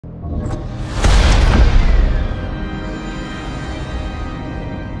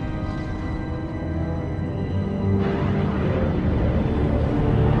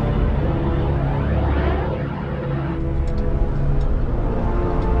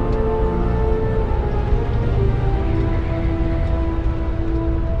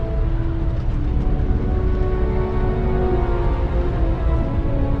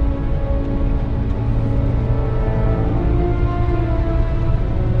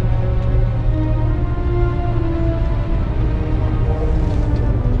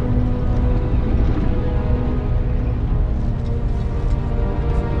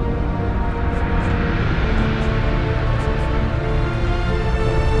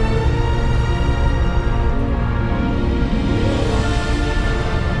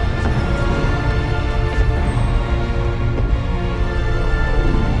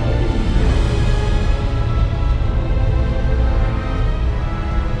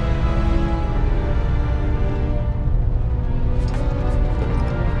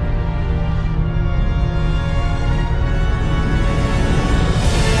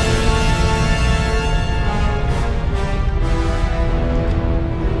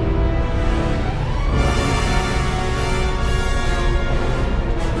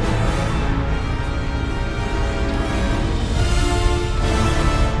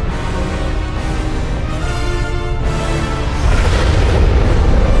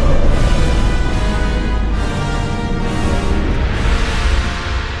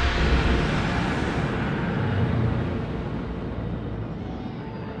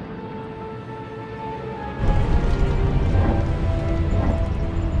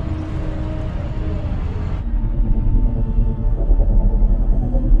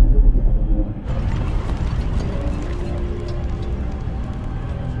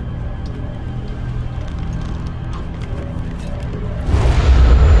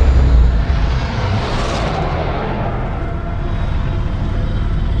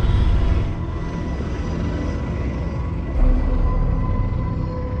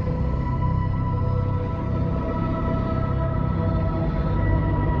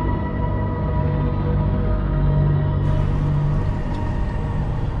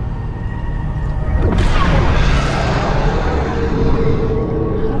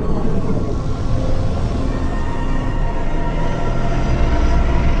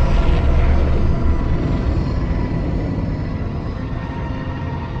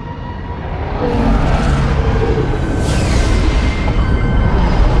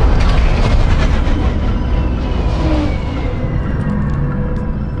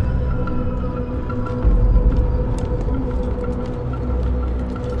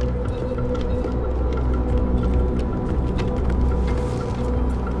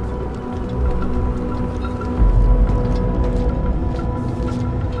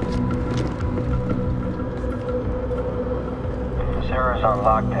is on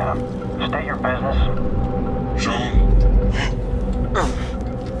lockdown. State your business. Sean.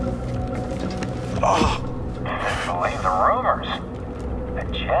 Believe the rumors. The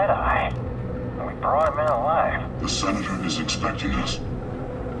Jedi. We brought him in alive. The Senator is expecting us.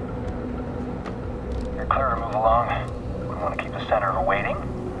 You're clear to move along. We want to keep the Senator waiting.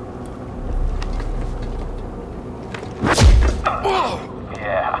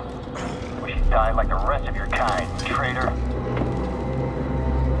 Yeah. Wish you died like the rest of your kind, traitor.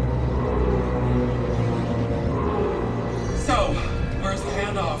 So, where's the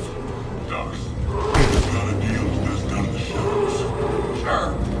handoff? Docs, got a deal that's done the shadows.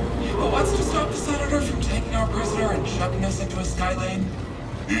 Sure. But what's to stop the Senator from taking our prisoner and shoving us into a sky lane?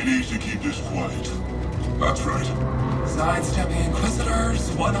 He needs to keep this quiet. That's right. Sidestepping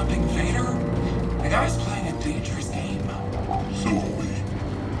Inquisitors, one-upping Vader. The guy's playing a dangerous game. So are we.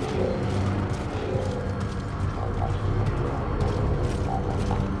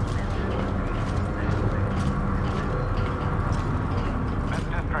 This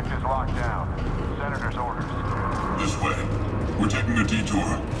district is locked down. Senator's orders. This way. We're taking a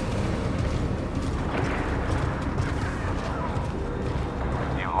detour.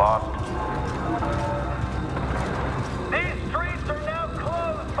 You lost. These streets are now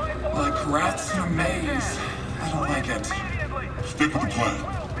closed by Like rats in a maze. I don't like it. Stick with the plan.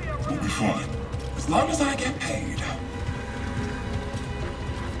 We'll be fine. As long as I get paid.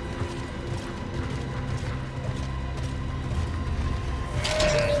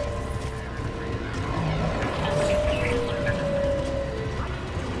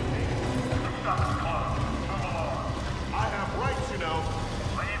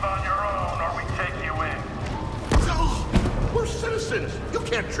 You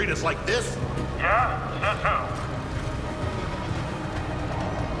can't treat us like this. Yeah? Says who?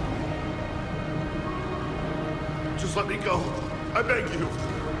 Just let me go. I beg you.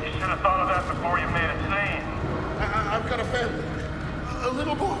 You should have thought of that before you made a scene. I've got a family. A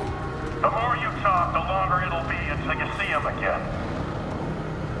little boy. The more you talk, the longer it'll be until you see him again.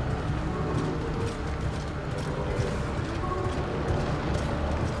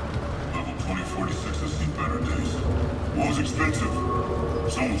 Level 2046 has seen better days. War's expensive.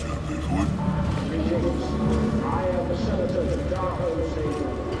 Someone's got to pay for it.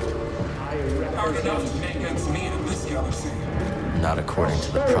 Hard enough to make ends meet in this galaxy. Not according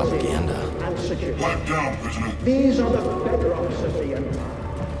to the propaganda. Pipe down, prisoner. These are the bedrocks of the Empire.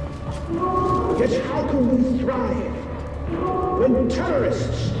 Yet how can we thrive when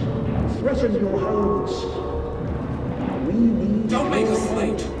terrorists threaten your homes? We need Don't make us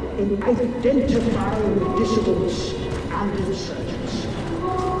late. in identifying dissidents and insurgents.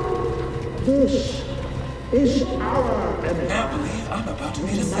 This is our enemy. Can't believe I'm about to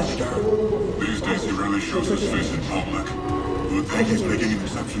meet a senator. These days he rarely shows his face in public. Good thing he's making an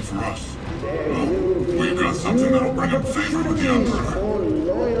exception for us. Well, we've got something that'll bring him favor with the Emperor. For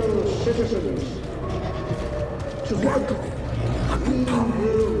loyal citizens. Together, we will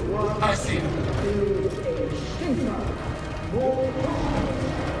work I see him. to build a safer, more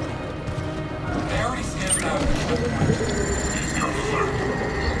They already scanned out. He's the officer.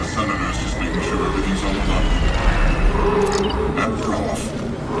 The Senator's just making sure everything's on the level. And we're off.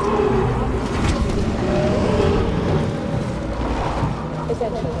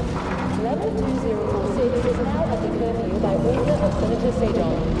 Attention. Level 2046 is now under curfew by order of Senator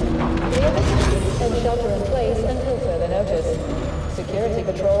Sajon. Clear the streets and shelter in place until further notice. Security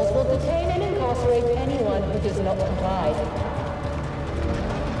patrols will detain and incarcerate anyone who does not comply.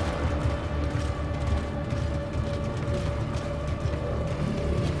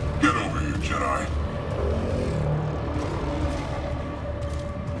 Get over here, Jedi.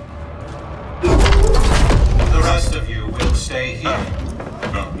 The rest of you will stay here.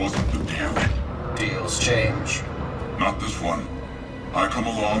 That wasn't the deal. Deals change. Not this one. I come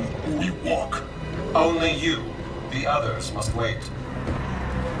along, or we walk. Only you. The others must wait.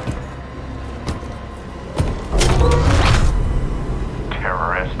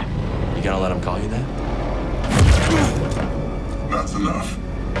 Terrorist. You gonna let him call you that? That's enough.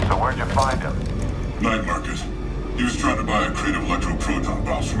 So where'd you find him? Night market. He was trying to buy a crate of electroproton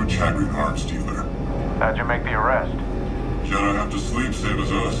bombs from a Chagrin arms dealer. How'd you make the arrest? Jedi have to sleep, same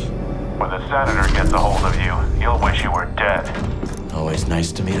as us. When the Senator gets a hold of you, you'll wish you were dead. Always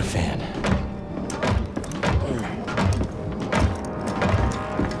nice to meet a fan.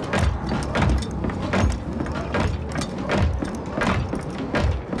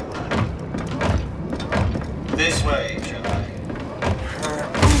 This way, Jedi.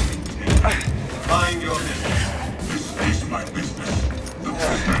 Mind your business. This is my business. The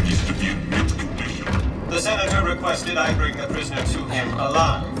prisoner needs to be in mint condition. The Senator requested I bring the prisoner to him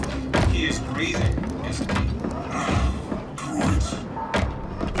alive. He is breathing, isn't he? Great.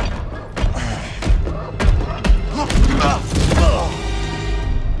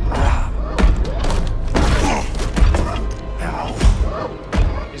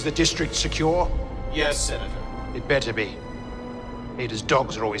 Is the district secure? Yes, Senator. It better be. Ada's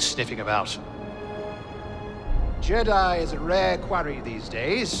dogs are always sniffing about. Jedi is a rare quarry these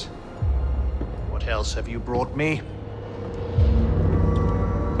days. What else have you brought me?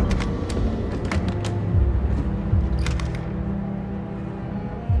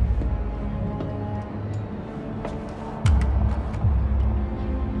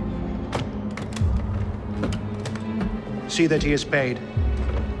 See that he is paid.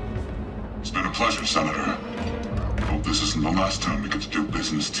 It's been a pleasure, Senator. Hope this isn't the last time we get to do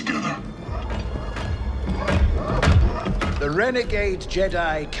business together. The renegade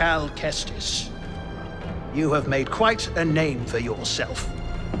Jedi Cal Kestis. You have made quite a name for yourself.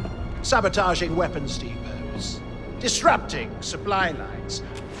 Sabotaging weapons depots, disrupting supply lines,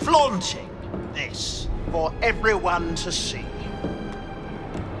 flaunting this for everyone to see.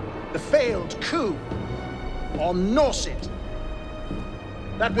 The failed coup on Norset.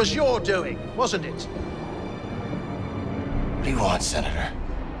 That was your doing, wasn't it? What do you want, Senator?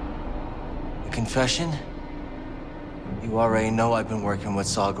 A confession? You already know I've been working with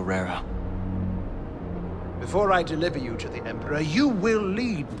Saw Gerrera. Before I deliver you to the Emperor, you will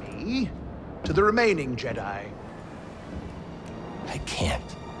lead me to the remaining Jedi. I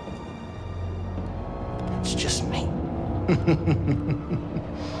can't. It's just me.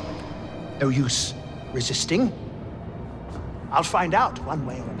 No use resisting. I'll find out one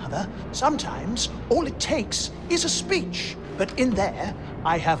way or another. Sometimes all it takes is a speech. But in there,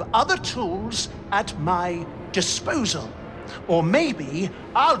 I have other tools at my disposal. Or maybe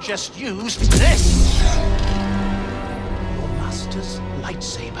I'll just use this. Your master's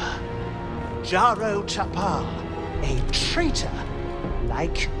lightsaber. Jaro Tapal, a traitor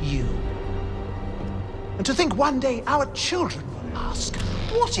like you. And to think one day our children will ask,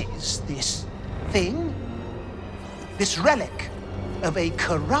 what is this thing? This relic of a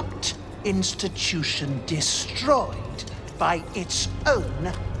corrupt institution destroyed by its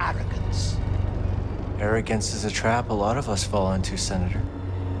own arrogance. Arrogance is a trap a lot of us fall into, Senator.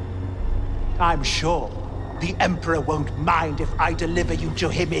 I'm sure the Emperor won't mind if I deliver you to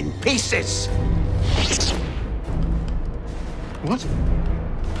him in pieces. What?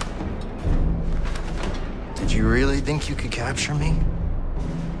 Did you really think you could capture me?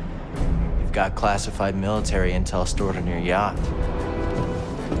 You've got classified military intel stored on your yacht.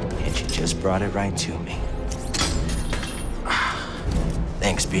 And you just brought it right to me.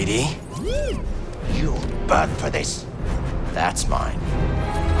 Thanks, BD. You'll burn for this. That's mine.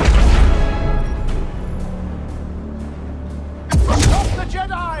 Stop the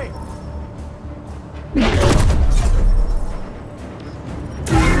Jedi!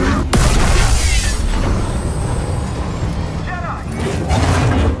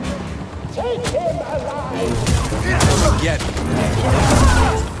 Take him alive! Get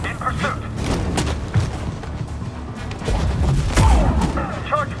In pursuit.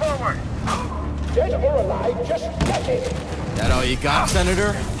 Charge forward. Dead or alive, just get it! that all you got,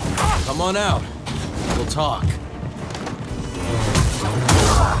 Senator? Come on out. We'll talk.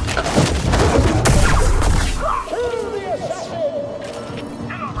 Kill the assassin!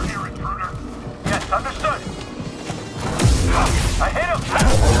 Get over here, intruder. Yes, understood. I hit him.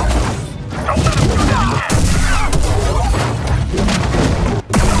 Don't let him do that again.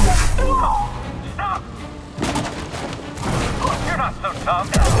 Stop. You're not so tough.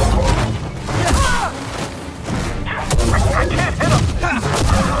 I can't hit him.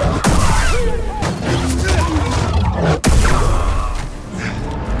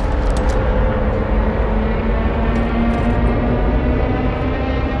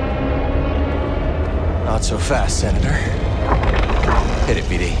 Not so fast, Senator. Hit it,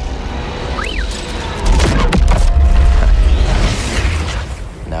 BD.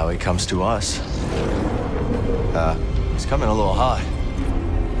 Now he comes to us. He's coming a little hot.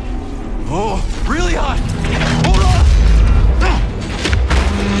 Oh, really hot! Hold on!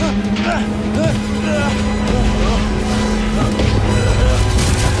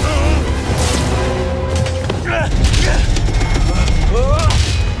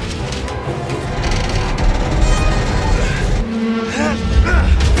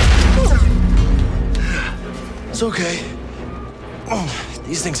 It's okay.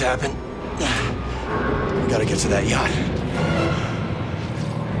 These things happen. We gotta get to that yacht.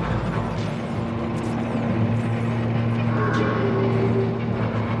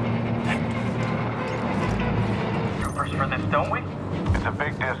 for this, don't we? It's a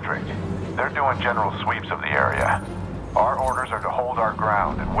big district. They're doing general sweeps of the area. Our orders are to hold our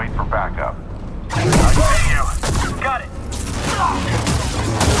ground and wait for backup. I see you. Got it.